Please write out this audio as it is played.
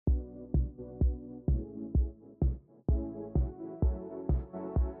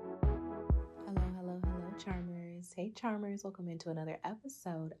Charmers. Hey, Charmers. Welcome into another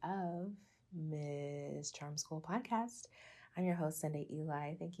episode of Miss Charm School Podcast. I'm your host, Sunday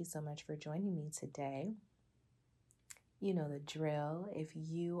Eli. Thank you so much for joining me today. You know the drill. If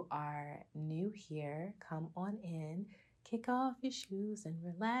you are new here, come on in, kick off your shoes and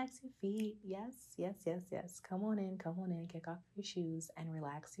relax your feet. Yes. Come on in, kick off your shoes and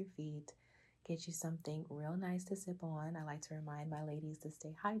relax your feet. Get you something real nice to sip on. I like to remind my ladies to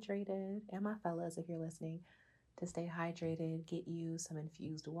stay hydrated, and my fellas, if you're listening, to stay hydrated. Get you some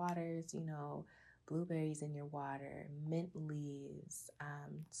infused waters, blueberries in your water, mint leaves,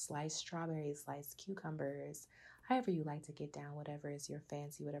 sliced strawberries, sliced cucumbers, however you like to get down, whatever is your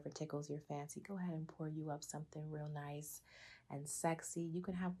fancy, whatever tickles your fancy. Go ahead and pour you up something real nice and sexy. You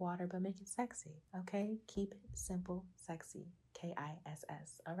can have water, but make it sexy, okay? Keep it simple, sexy,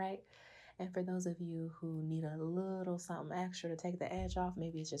 KISS, all right? And for those of you who need a little something extra to take the edge off,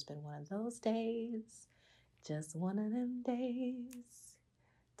 maybe it's just been one of those days, just one of them days.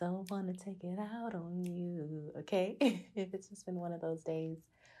 Don't want to take it out on you, okay? If it's just been one of those days,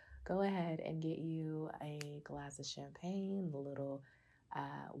 go ahead and get you a glass of champagne, a little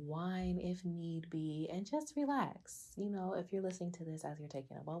wine if need be, and just relax. If you're listening to this as you're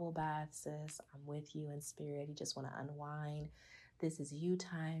taking a bubble bath, sis, I'm with you in spirit. You just want to unwind. This is you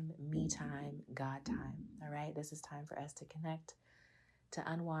time, me time, God time, all right? This is time for us to connect, to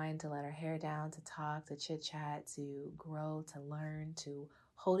unwind, to let our hair down, to talk, to chit chat, to grow, to learn, to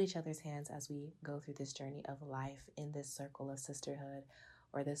hold each other's hands as we go through this journey of life in this circle of sisterhood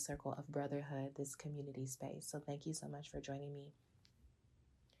or this circle of brotherhood, this community space. So thank you so much for joining me.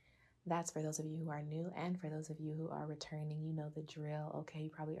 That's for those of you who are new, and for those of you who are returning, you know the drill. Okay,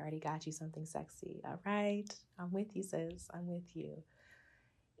 you probably already got you something sexy. All right, I'm with you, sis. I'm with you.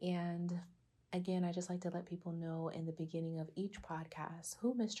 And again, I just like to let people know in the beginning of each podcast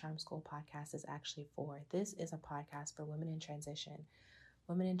who Miss Charm School Podcast is actually for. This is a podcast for women in transition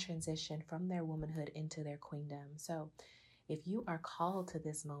from their womanhood into their queendom. So if you are called to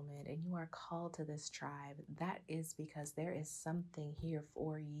this moment and you are called to this tribe, that is because there is something here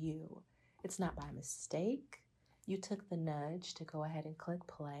for you. It's not by mistake. You took the nudge to go ahead and click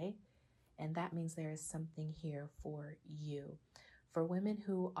play, and that means there is something here for you. For women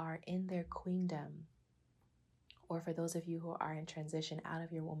who are in their queendom, or for those of you who are in transition out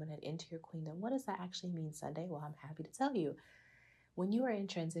of your womanhood into your queendom, what does that actually mean, Sunday? Well, I'm happy to tell you. When you are in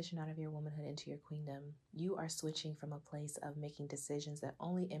transition out of your womanhood into your queendom, you are switching from a place of making decisions that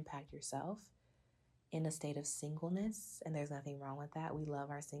only impact yourself in a state of singleness, and there's nothing wrong with that. We love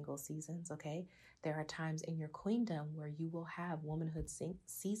our single seasons, okay? There are times in your queendom where you will have womanhood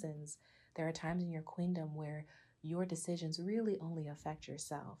seasons. There are times in your queendom where your decisions really only affect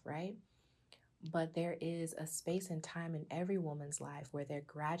yourself, right? But there is a space and time in every woman's life where they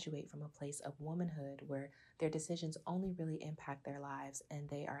graduate from a place of womanhood, where their decisions only really impact their lives, and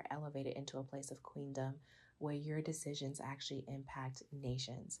they are elevated into a place of queendom, where your decisions actually impact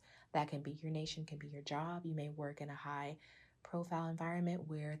nations. That can be your nation, can be your job. You may work in a high profile environment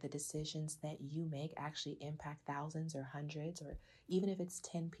where the decisions that you make actually impact thousands or hundreds, or even if it's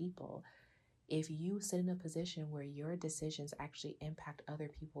 10 people. If you sit in a position where your decisions actually impact other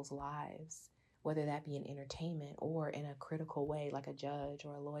people's lives, whether that be in entertainment or in a critical way, like a judge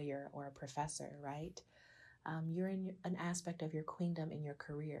or a lawyer or a professor, right? You're in an aspect of your queendom in your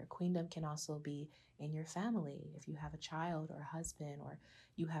career. Queendom can also be in your family. If you have a child or a husband, or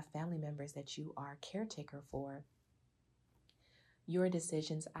you have family members that you are caretaker for, your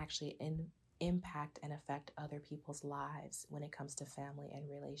decisions actually impact and affect other people's lives when it comes to family and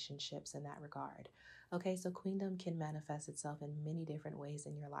relationships in that regard. Okay, so queendom can manifest itself in many different ways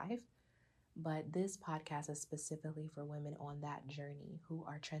in your life. But this podcast is specifically for women on that journey who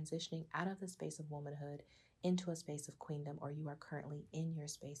are transitioning out of the space of womanhood into a space of queendom, or you are currently in your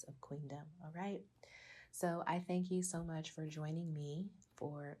space of queendom. All right. So I thank you so much for joining me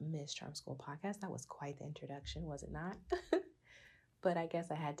for Miss Charm School Podcast. That was quite the introduction, was it not? But I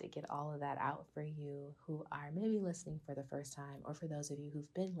guess I had to get all of that out for you who are maybe listening for the first time, or for those of you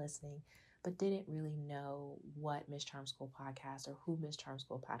who've been listening but didn't really know what Miss Charm School Podcast or who Miss Charm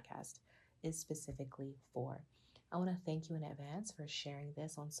School Podcast is specifically for. I want to thank you in advance for sharing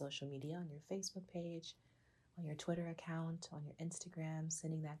this on social media, on your Facebook page, on your Twitter account, on your Instagram,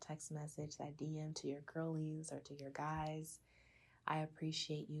 sending that text message, that DM to your girlies or to your guys. I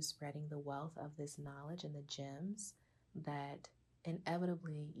appreciate you spreading the wealth of this knowledge and the gems that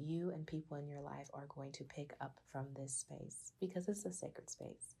inevitably you and people in your life are going to pick up from this space, because it's a sacred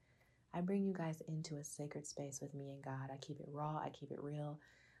space. I bring you guys into a sacred space with me and God. I keep it raw. I keep it real.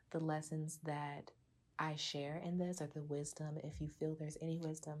 The lessons that I share in this, or the wisdom, if you feel there's any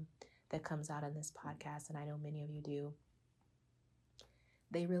wisdom that comes out in this podcast, and I know many of you do,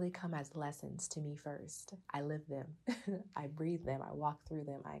 they really come as lessons to me first. I live them, I breathe them, I walk through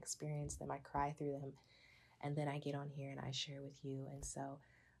them, I experience them, I cry through them, and then I get on here and I share with you. And so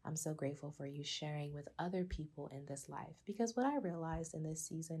I'm so grateful for you sharing with other people in this life, because what I realized in this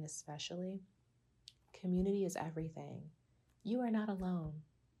season especially, community is everything. You are not alone.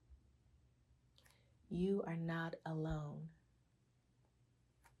 You are not alone.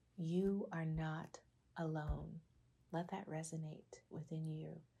 You are not alone. Let that resonate within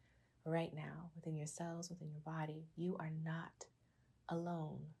you right now, within your cells, within your body. You are not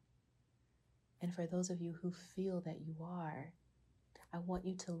alone. And for those of you who feel that you are, I want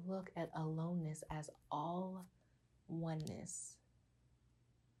you to look at aloneness as all oneness.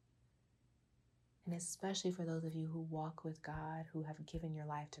 And especially for those of you who walk with God, who have given your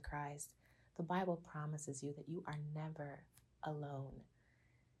life to Christ, the Bible promises you that you are never alone.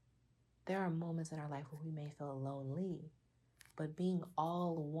 There are moments in our life where we may feel lonely, but being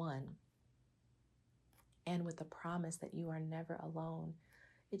all one and with the promise that you are never alone,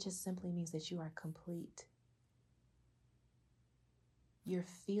 it just simply means that you are complete. You're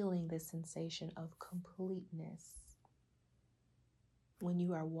feeling this sensation of completeness when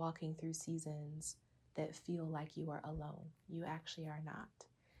you are walking through seasons that feel like you are alone. You actually are not.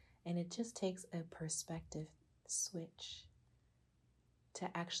 And it just takes a perspective switch to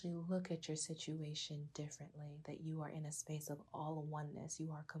actually look at your situation differently, that you are in a space of all oneness.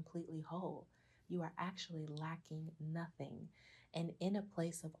 You are completely whole. You are actually lacking nothing. And in a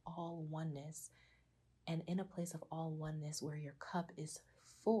place of all oneness, where your cup is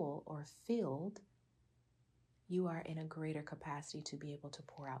full or filled, you are in a greater capacity to be able to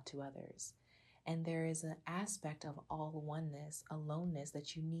pour out to others. And there is an aspect of all oneness, aloneness,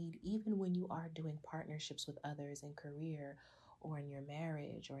 that you need even when you are doing partnerships with others in career or in your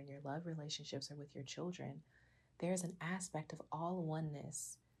marriage or in your love relationships or with your children. There's an aspect of all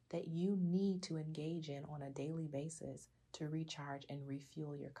oneness that you need to engage in on a daily basis to recharge and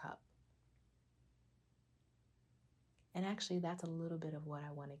refuel your cup. And actually, that's a little bit of what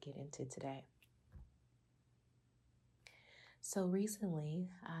I want to get into today. So recently,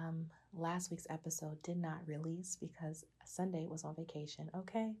 last week's episode did not release because Sunday was on vacation.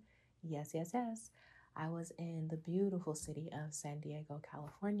 Okay. Yes. I was in the beautiful city of San Diego,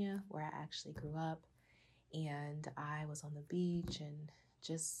 California, where I actually grew up. And I was on the beach and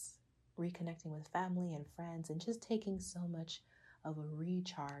just reconnecting with family and friends and just taking so much of a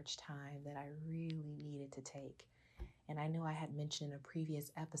recharge time that I really needed to take. And I know I had mentioned in a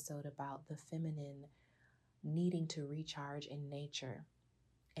previous episode about the feminine needing to recharge in nature.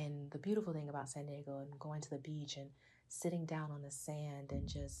 And the beautiful thing about San Diego and going to the beach and sitting down on the sand and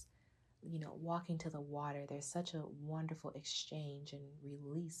just, walking to the water, there's such a wonderful exchange and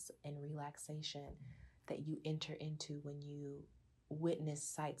release and relaxation that you enter into when you witness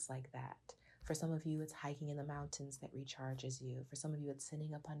sights like that. For some of you, it's hiking in the mountains that recharges you. For some of you, it's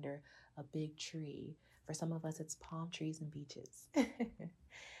sitting up under a big tree. For some of us, it's palm trees and beaches.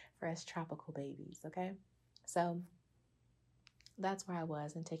 For us tropical babies, okay? So that's where I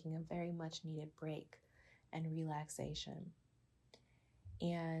was, and taking a very much needed break and relaxation.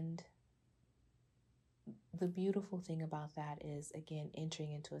 And the beautiful thing about that is, again,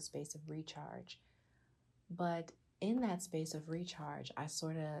 entering into a space of recharge. But in that space of recharge, I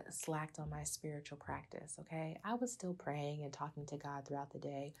sort of slacked on my spiritual practice, okay? I was still praying and talking to God throughout the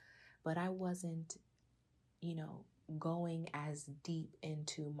day, but I wasn't, going as deep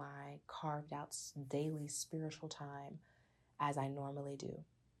into my carved out daily spiritual time as I normally do.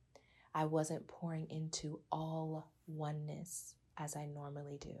 I wasn't pouring into all oneness as I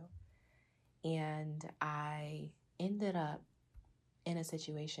normally do. And I ended up in a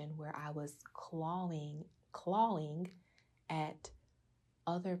situation where I was clawing at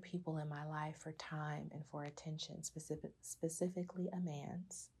other people in my life for time and for attention, specifically a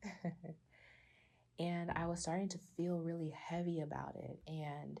man's. And I was starting to feel really heavy about it.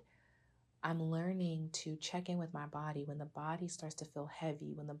 And I'm learning to check in with my body when the body starts to feel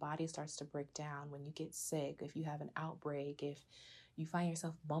heavy, when the body starts to break down, when you get sick, if you have an outbreak, if you find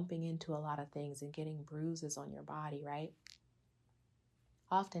yourself bumping into a lot of things and getting bruises on your body, right?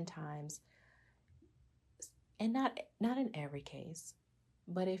 Oftentimes, and not in every case,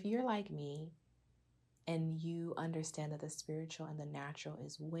 but if you're like me and you understand that the spiritual and the natural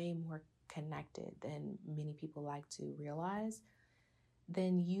is way more connected than many people like to realize,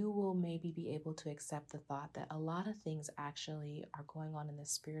 then you will maybe be able to accept the thought that a lot of things actually are going on in the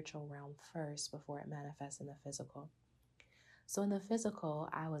spiritual realm first before it manifests in the physical. So in the physical,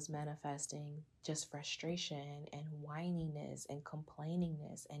 I was manifesting just frustration and whininess and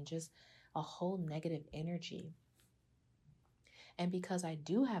complainingness and just a whole negative energy. And because I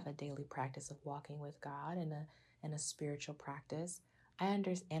do have a daily practice of walking with God and a spiritual practice, I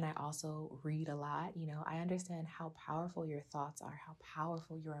understand, and I also read a lot, I understand how powerful your thoughts are, how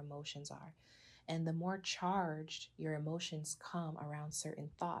powerful your emotions are. And the more charged your emotions come around certain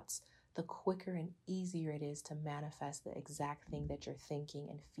thoughts, the quicker and easier it is to manifest the exact thing that you're thinking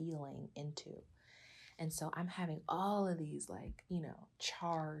and feeling into. And so I'm having all of these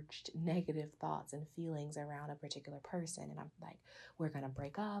charged negative thoughts and feelings around a particular person. And I'm like, we're going to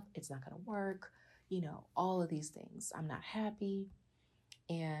break up. It's not going to work. All of these things. I'm not happy.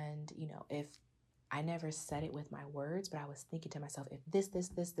 And, if I never said it with my words, but I was thinking to myself, if this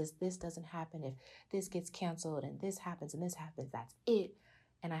doesn't happen, if this gets canceled and this happens, that's it.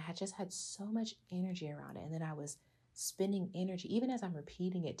 And I had just had so much energy around it. And then I was spending energy, even as I'm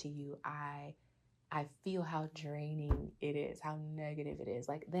repeating it to you, I feel how draining it is, how negative it is.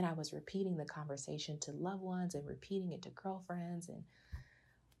 Like then I was repeating the conversation to loved ones and repeating it to girlfriends and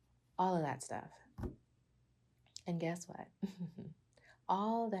all of that stuff. And guess what?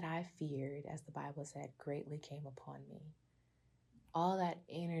 All that I feared, as the Bible said, greatly came upon me. All that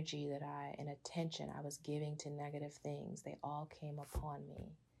energy and attention I was giving to negative things, they all came upon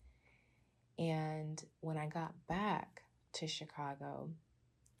me. And when I got back to Chicago,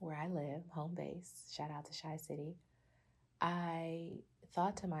 where I live, home base, shout out to Chi City, I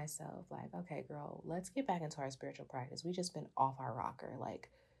thought to myself, like, okay, girl, let's get back into our spiritual practice. We just been off our rocker. Like,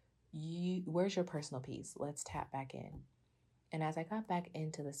 where's your personal peace? Let's tap back in. And as I got back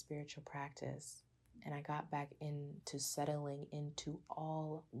into the spiritual practice and I got back into settling into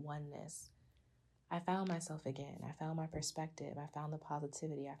all oneness, I found myself again. I found my perspective. I found the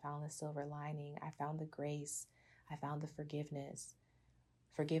positivity. I found the silver lining. I found the grace. I found the forgiveness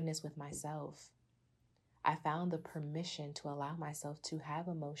with myself. I found the permission to allow myself to have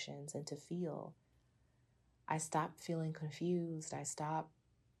emotions and to feel. I stopped feeling confused. I stopped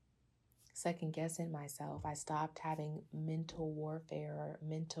second guessing myself. I stopped having mental warfare or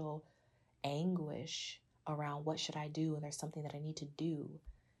mental anguish around what should I do and there's something that I need to do.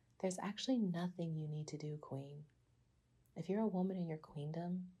 There's actually nothing you need to do, queen. If you're a woman in your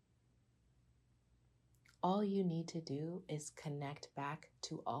queendom, all you need to do is connect back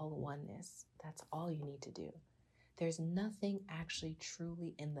to all oneness. That's all you need to do. There's nothing actually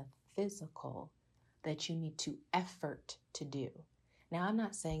truly in the physical that you need to effort to do. Now, I'm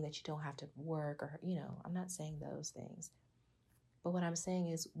not saying that you don't have to work or, I'm not saying those things. But what I'm saying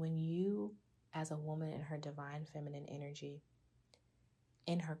is when you, as a woman in her divine feminine energy,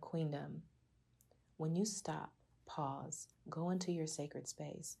 in her queendom, when you stop, pause, go into your sacred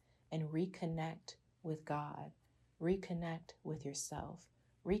space and reconnect with God, reconnect with yourself,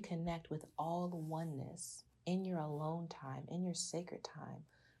 reconnect with all oneness in your alone time, in your sacred time,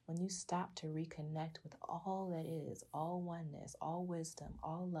 when you stop to reconnect with all that is, all oneness, all wisdom,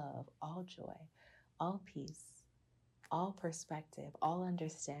 all love, all joy, all peace, all perspective, all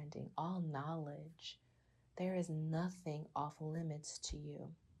understanding, all knowledge, there is nothing off limits to you.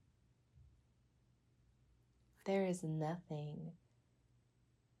 There is nothing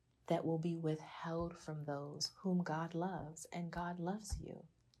that will be withheld from those whom God loves, and God loves you,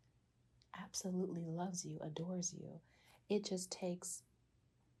 absolutely loves you, adores you. It just takes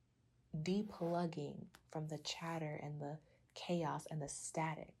deplugging from the chatter and the chaos and the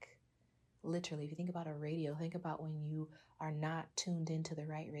static. Literally, if you think about a radio, think about when you are not tuned into the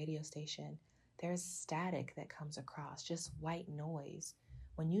right radio station. There's static that comes across, just white noise.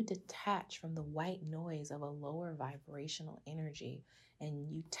 When you detach from the white noise of a lower vibrational energy and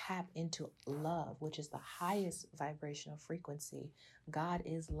you tap into love, which is the highest vibrational frequency, God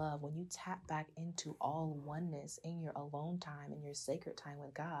is love. When you tap back into all oneness in your alone time, in your sacred time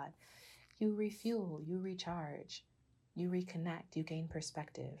with God, you refuel, you recharge, you reconnect, you gain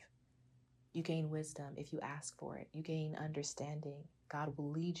perspective. You gain wisdom if you ask for it. You gain understanding. God will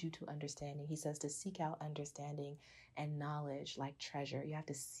lead you to understanding. He says to seek out understanding and knowledge like treasure. You have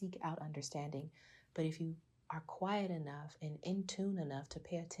to seek out understanding. But if you are quiet enough and in tune enough to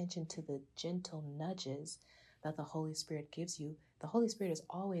pay attention to the gentle nudges that the Holy Spirit gives you, the Holy Spirit is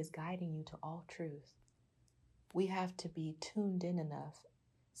always guiding you to all truth. We have to be tuned in enough,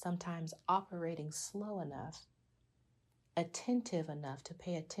 sometimes operating slow enough, attentive enough to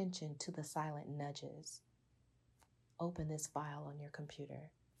pay attention to the silent nudges. Open this file on your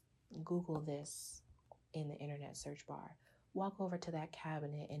computer. Google this in the internet search bar. Walk over to that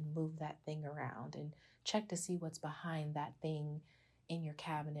cabinet and move that thing around and check to see what's behind that thing in your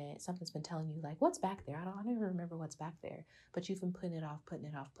cabinet, something's been telling you like, what's back there? I don't even remember what's back there, but you've been putting it off, putting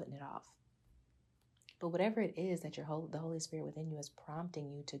it off, putting it off. But whatever it is that the Holy Spirit within you is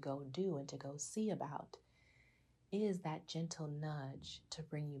prompting you to go do and to go see about is that gentle nudge to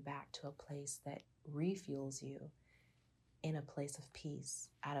bring you back to a place that refuels you in a place of peace,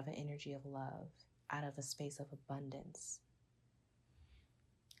 out of an energy of love, out of a space of abundance.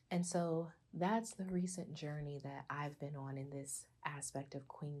 And so that's the recent journey that I've been on in this aspect of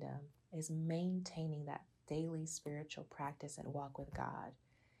queendom, is maintaining that daily spiritual practice and walk with God.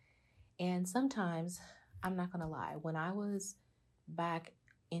 And sometimes, I'm not going to lie, when I was back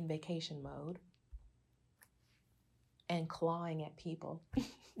in vacation mode and clawing at people,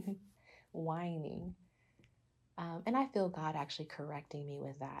 whining, and I feel God actually correcting me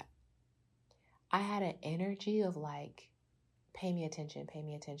with that. I had an energy of like, pay me attention, pay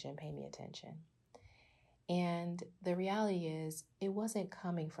me attention, pay me attention. And the reality is, it wasn't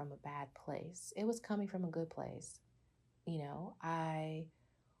coming from a bad place. It was coming from a good place. You know, I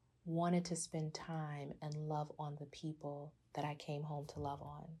wanted to spend time and love on the people that I came home to love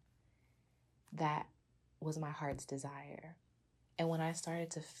on. That was my heart's desire. And when I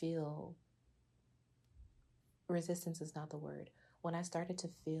started to feel, resistance is not the word, when I started to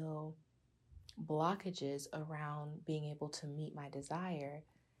feel blockages around being able to meet my desire,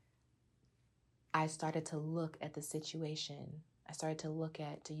 I started to look at the situation. I started to look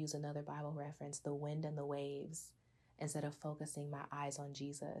at, to use another Bible reference, the wind and the waves, instead of focusing my eyes on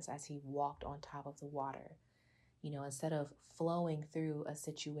Jesus as he walked on top of the water. You know, instead of flowing through a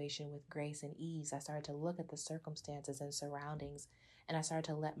situation with grace and ease, I started to look at the circumstances and surroundings, and I started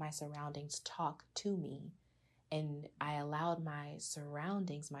to let my surroundings talk to me. And I allowed my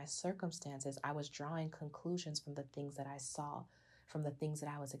surroundings, my circumstances, I was drawing conclusions from the things that I saw, from the things that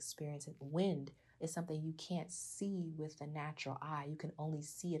I was experiencing. Wind is something you can't see with the natural eye. You can only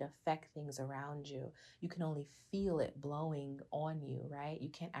see it affect things around you. You can only feel it blowing on you, right? You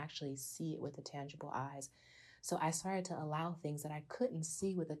can't actually see it with the tangible eyes. So I started to allow things that I couldn't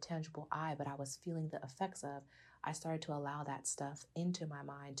see with a tangible eye, but I was feeling the effects of. I started to allow that stuff into my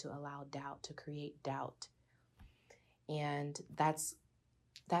mind, to allow doubt, to create doubt. And that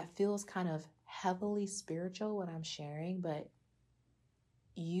feels kind of heavily spiritual, what I'm sharing, but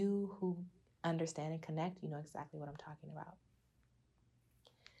you who understand and connect, you know exactly what I'm talking about.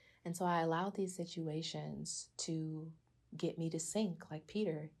 And so I allowed these situations to get me to sink. Like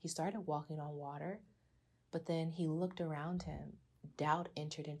Peter, he started walking on water, but then he looked around him. Doubt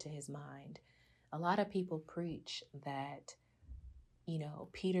entered into his mind. A lot of people preach that, you know,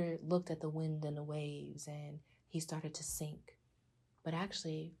 Peter looked at the wind and the waves and he started to sink. But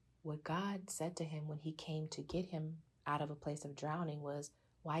actually, what God said to him when he came to get him out of a place of drowning was,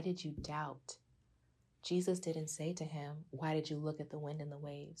 why did you doubt? Jesus didn't say to him, why did you look at the wind and the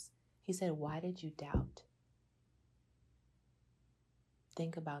waves? He said, why did you doubt?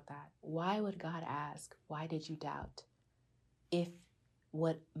 Think about that. Why would God ask, why did you doubt? If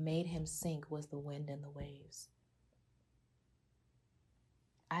what made him sink was the wind and the waves.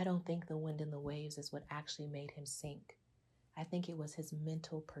 I don't think the wind and the waves is what actually made him sink. I think it was his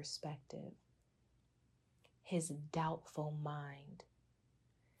mental perspective, his doubtful mind.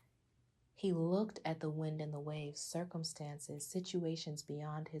 He looked at the wind and the waves, circumstances, situations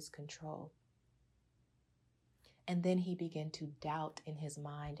beyond his control. And then he began to doubt in his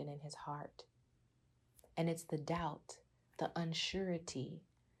mind and in his heart. And it's the doubt, the unsurety,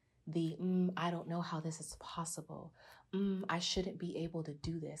 the, I don't know how this is possible. I shouldn't be able to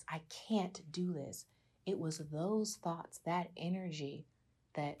do this. I can't do this. It was those thoughts, that energy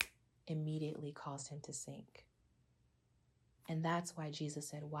that immediately caused him to sink. And that's why Jesus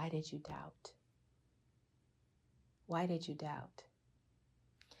said, why did you doubt? Why did you doubt?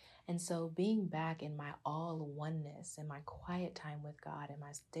 And so being back in my all oneness, in my quiet time with God, in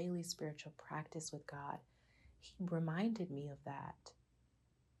my daily spiritual practice with God, he reminded me of that.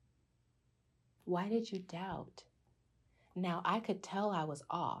 Why did you doubt? Now, I could tell I was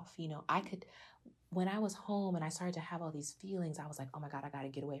off. You know, when I was home and I started to have all these feelings, I was like, oh my God, I got to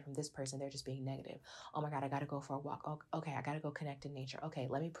get away from this person. They're just being negative. Oh my God, I got to go for a walk. Oh, okay, I got to go connect in nature. Okay,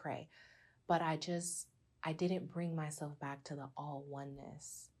 let me pray. But I didn't bring myself back to the all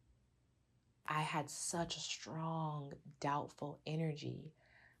oneness. I had such a strong, doubtful energy.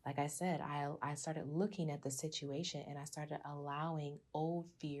 Like I said, I started looking at the situation and I started allowing old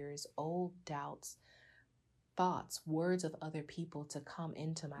fears, old doubts, thoughts, words of other people to come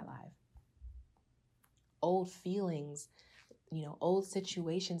into my life. Old feelings, you know, old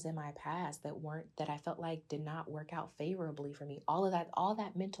situations in my past that I felt like did not work out favorably for me. All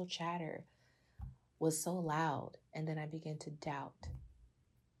that mental chatter was so loud, and then I began to doubt.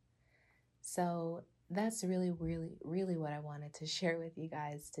 So that's really, really, really what I wanted to share with you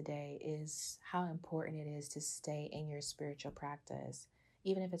guys today, is how important it is to stay in your spiritual practice,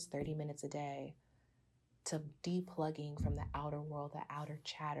 even if it's 30 minutes a day, to depugging from the outer world, the outer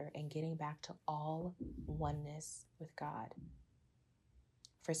chatter, and getting back to all oneness with God.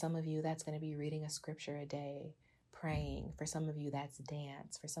 For some of you, that's going to be reading a scripture a day, praying. For some of you, that's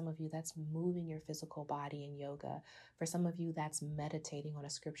dance. For some of you, that's moving your physical body in yoga. For some of you, that's meditating on a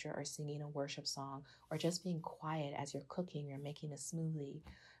scripture or singing a worship song, or just being quiet as you're cooking or making a smoothie.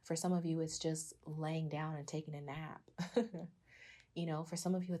 For some of you, it's just laying down and taking a nap. For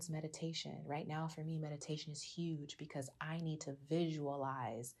some of you, it's meditation. Right now, for me, meditation is huge because I need to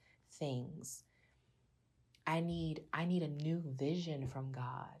visualize things. I need a new vision from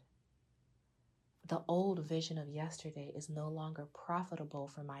God. The old vision of yesterday is no longer profitable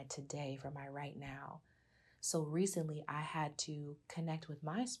for my today, for my right now. So recently I had to connect with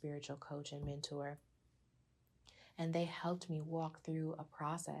my spiritual coach and mentor, and they helped me walk through a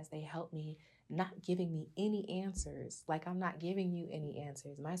process. They helped me, not giving me any answers. Like, I'm not giving you any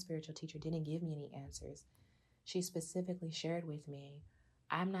answers. My spiritual teacher didn't give me any answers. She specifically shared with me,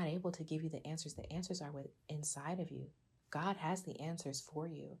 I'm not able to give you the answers. The answers are inside of you. God has the answers for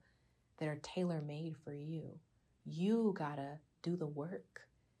you that are tailor-made for you. You gotta do the work.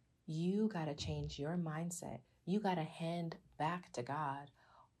 You gotta change your mindset. You gotta hand back to God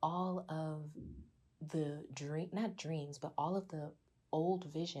all of the not dreams, but all of the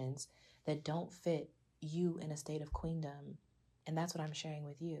old visions that don't fit you in a state of queendom. And that's what I'm sharing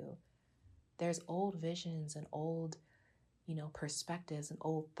with you. There's old visions and old, perspectives and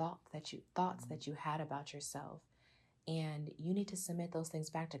old thoughts that you had about yourself. And you need to submit those things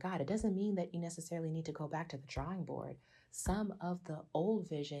back to God. It doesn't mean that you necessarily need to go back to the drawing board. Some of the old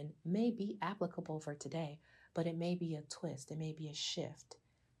vision may be applicable for today, but it may be a twist. It may be a shift.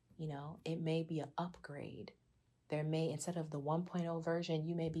 It may be an upgrade. Instead of the 1.0 version,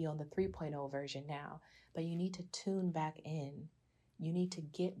 you may be on the 3.0 version now, but you need to tune back in. You need to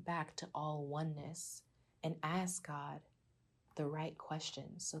get back to all oneness and ask God the right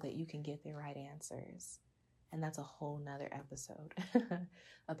questions so that you can get the right answers. And that's a whole nother episode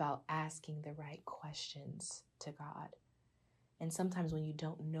about asking the right questions to God. And sometimes when you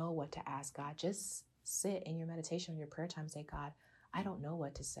don't know what to ask God, just sit in your meditation or your prayer time and say, God, I don't know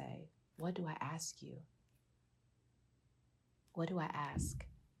what to say. What do I ask you? What do I ask?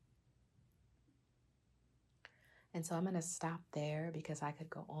 And so I'm going to stop there because I could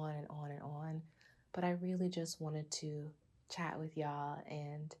go on and on and on. But I really just wanted to chat with y'all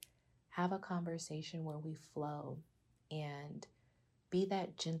and have a conversation where we flow and be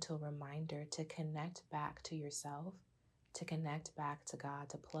that gentle reminder to connect back to yourself, to connect back to God,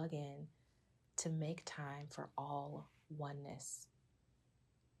 to plug in, to make time for all oneness.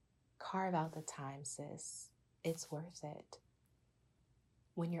 Carve out the time, sis. It's worth it.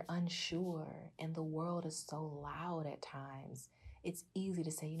 When you're unsure and the world is so loud at times, it's easy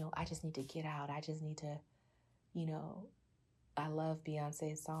to say, I just need to get out. I just need to, I love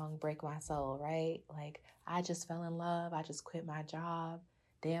Beyonce's song, Break My Soul, right? Like, I just fell in love. I just quit my job.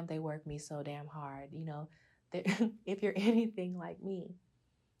 Damn, they work me so damn hard. If you're anything like me,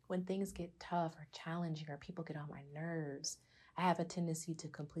 when things get tough or challenging or people get on my nerves, I have a tendency to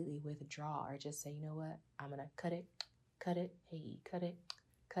completely withdraw or just say, you know what? I'm going to cut it, hey, cut it,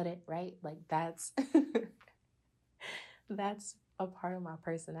 right? Like that's a part of my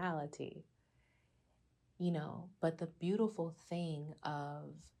personality. But the beautiful thing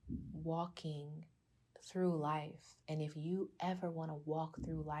of walking through life, and if you ever want to walk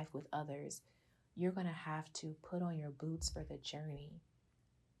through life with others, you're going to have to put on your boots for the journey.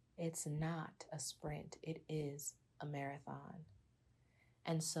 It's not a sprint, it is a marathon.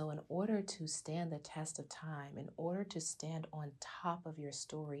 And so in order to stand the test of time, in order to stand on top of your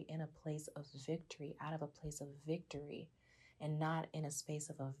story in a place of victory, out of a place of victory, and not in a space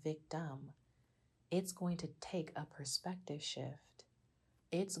of a victim, it's going to take a perspective shift.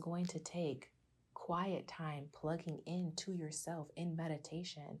 It's going to take quiet time plugging into yourself in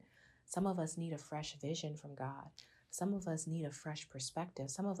meditation. Some of us need a fresh vision from God. Some of us need a fresh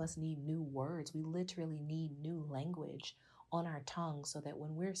perspective. Some of us need new words. We literally need new language on our tongue so that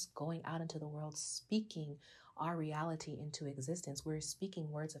when we're going out into the world speaking our reality into existence, we're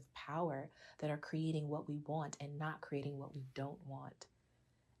speaking words of power that are creating what we want and not creating what we don't want.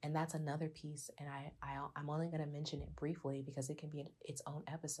 And that's another piece, and I'm only going to mention it briefly because it can be its own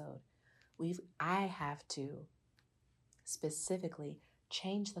episode. I have to specifically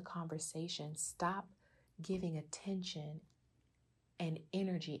change the conversation, stop giving attention and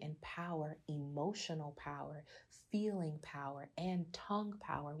energy and power, emotional power, feeling power, and tongue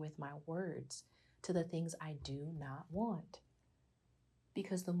power with my words to the things I do not want.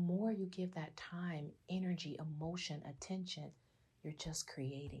 Because the more you give that time, energy, emotion, attention, you're just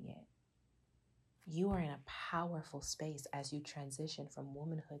creating it. You are in a powerful space as you transition from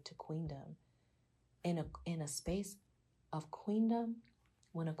womanhood to queendom. In a space of queendom,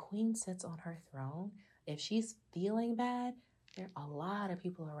 when a queen sits on her throne, if she's feeling bad, there are a lot of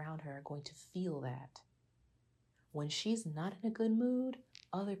people around her are going to feel that. When she's not in a good mood,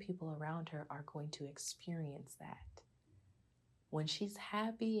 other people around her are going to experience that. When she's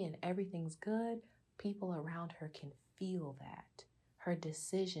happy and everything's good, people around her can feel that. Her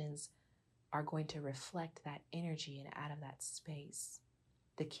decisions are going to reflect that energy and out of that space.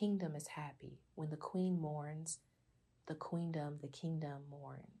 The kingdom is happy. When the queen mourns, the kingdom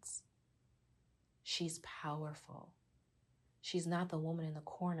mourns. She's powerful. She's not the woman in the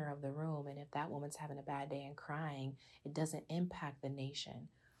corner of the room, and if that woman's having a bad day and crying, it doesn't impact the nation.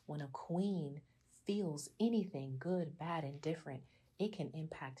 When a queen feels anything, good, bad, indifferent, it can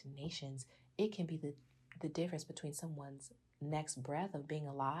impact nations. It can be the difference between someone's next breath of being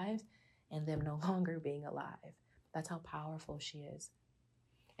alive and them no longer being alive. That's how powerful she is.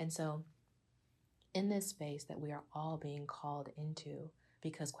 And so in this space that we are all being called into,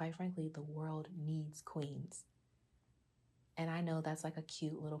 because quite frankly, the world needs queens. And I know that's like a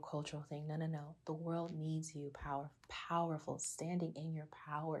cute little cultural thing. No. The world needs you, powerful, standing in your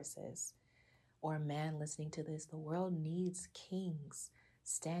power, sis. Or a man listening to this, the world needs kings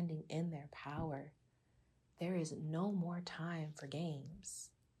standing in their power. There is no more time for games.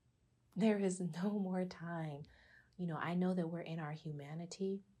 There is no more time. I know that we're in our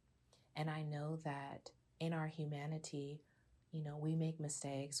humanity, and I know that in our humanity, we make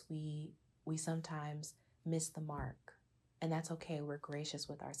mistakes. We sometimes miss the mark, and that's okay. We're gracious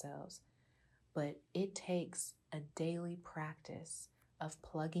with ourselves. But it takes a daily practice of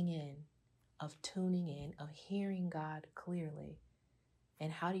plugging in, of tuning in, of hearing God clearly.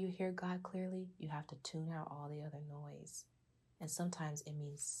 And how do you hear God clearly? You have to tune out all the other noise. And sometimes it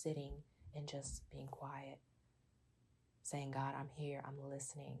means sitting and just being quiet, saying, God, I'm here, I'm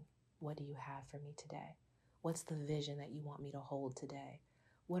listening. What do you have for me today? What's the vision that you want me to hold today?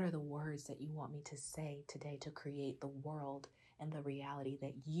 What are the words that you want me to say today to create the world and the reality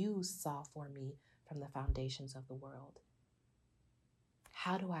that you saw for me from the foundations of the world?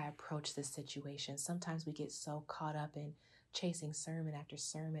 How do I approach this situation? Sometimes we get so caught up in chasing sermon after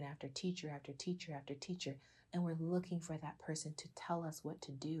sermon after teacher after teacher after teacher, and we're looking for that person to tell us what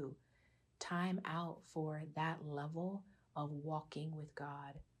to do. Time out for that level of walking with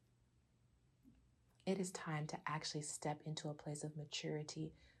God. It is time to actually step into a place of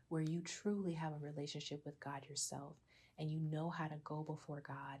maturity where you truly have a relationship with God yourself, and you know how to go before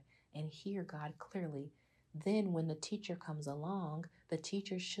God and hear God clearly. Then when the teacher comes along, the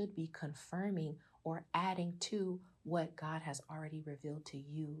teacher should be confirming or adding to what God has already revealed to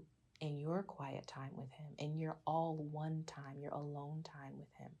you in your quiet time with Him, in your all one time, your alone time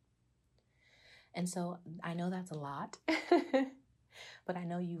with Him. And so I know that's a lot, but I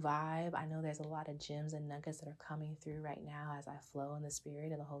know you vibe. I know there's a lot of gems and nuggets that are coming through right now as I flow in the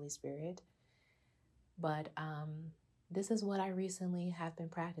Spirit, in the Holy Spirit. But this is what I recently have been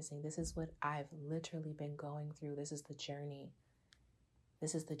practicing. This is what I've literally been going through. This is the journey.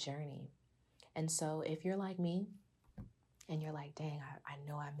 This is the journey. And so if you're like me and you're like, dang, I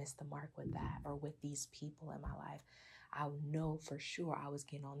know I missed the mark with that or with these people in my life, I know for sure I was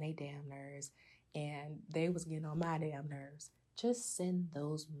getting on their damn nerves and they was getting on my damn nerves. Just send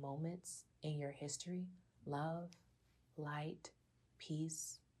those moments in your history, love, light,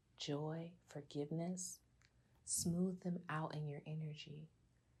 peace, joy, forgiveness. Smooth them out in your energy.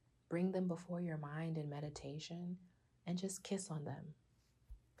 Bring them before your mind in meditation and just kiss on them.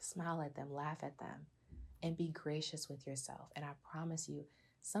 Smile at them, laugh at them, and be gracious with yourself. And I promise you,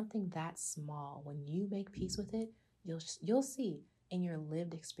 something that small, when you make peace with it, you'll see in your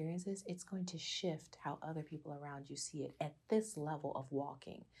lived experiences, it's going to shift how other people around you see it at this level of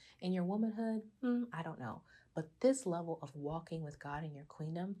walking. In your womanhood, I don't know. But this level of walking with God in your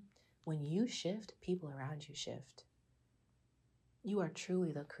queendom, when you shift, people around you shift. You are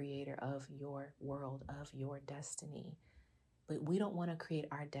truly the creator of your world, of your destiny. But we don't want to create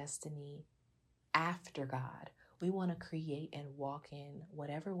our destiny after God. We want to create and walk in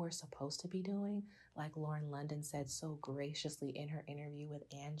whatever we're supposed to be doing. Like Lauren London said so graciously in her interview with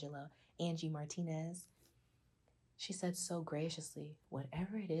Angie Martinez. She said so graciously,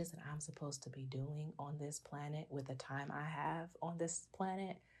 whatever it is that I'm supposed to be doing on this planet with the time I have on this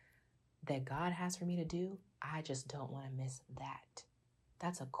planet that God has for me to do, I just don't want to miss that.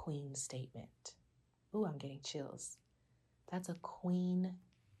 That's a queen statement. Ooh, I'm getting chills. That's a queen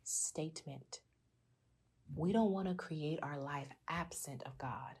statement. We don't want to create our life absent of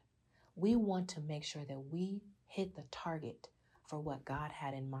God. We want to make sure that we hit the target for what God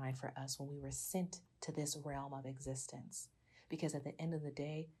had in mind for us when we were sent to this realm of existence. Because at the end of the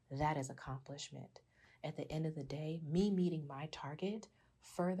day, that is accomplishment. At the end of the day, me meeting my target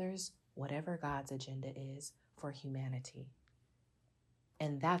furthers whatever God's agenda is for humanity.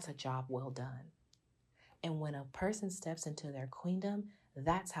 And that's a job well done. And when a person steps into their queendom,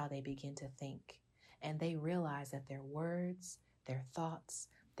 that's how they begin to think. And they realize that their words, their thoughts,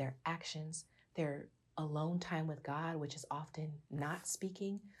 their actions, their alone time with God, which is often not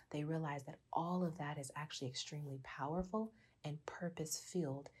speaking, they realize that all of that is actually extremely powerful and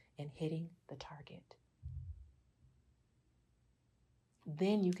purpose-filled in hitting the target.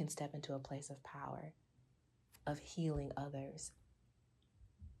 Then you can step into a place of power, of healing others,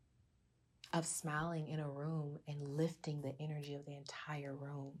 of smiling in a room and lifting the energy of the entire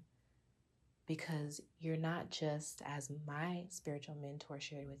room. Because you're not just, as my spiritual mentor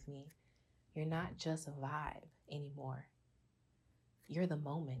shared with me, you're not just a vibe anymore. You're the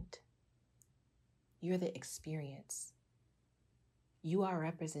moment. You're the experience. You are a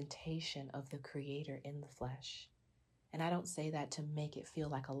representation of the Creator in the flesh. And I don't say that to make it feel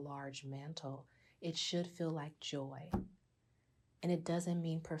like a large mantle. It should feel like joy. And it doesn't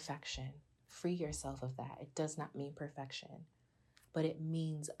mean perfection. Free yourself of that. It does not mean perfection. But it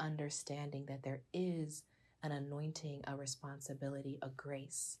means understanding that there is an anointing, a responsibility, a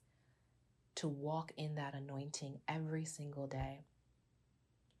grace to walk in that anointing every single day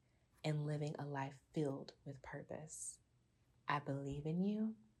and living a life filled with purpose. I believe in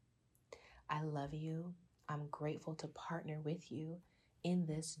you. I love you. I'm grateful to partner with you in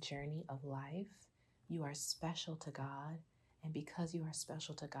this journey of life. You are special to God, and because you are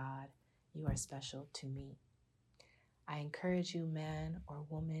special to God, you are special to me. I encourage you, man or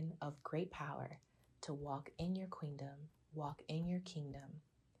woman of great power, to walk in your queendom, walk in your kingdom,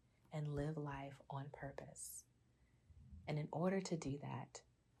 and live life on purpose. And in order to do that,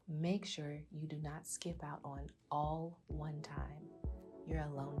 make sure you do not skip out on all one time, your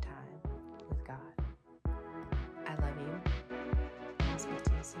alone time with God. I love you. I'll speak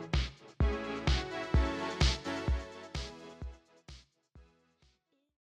to you soon.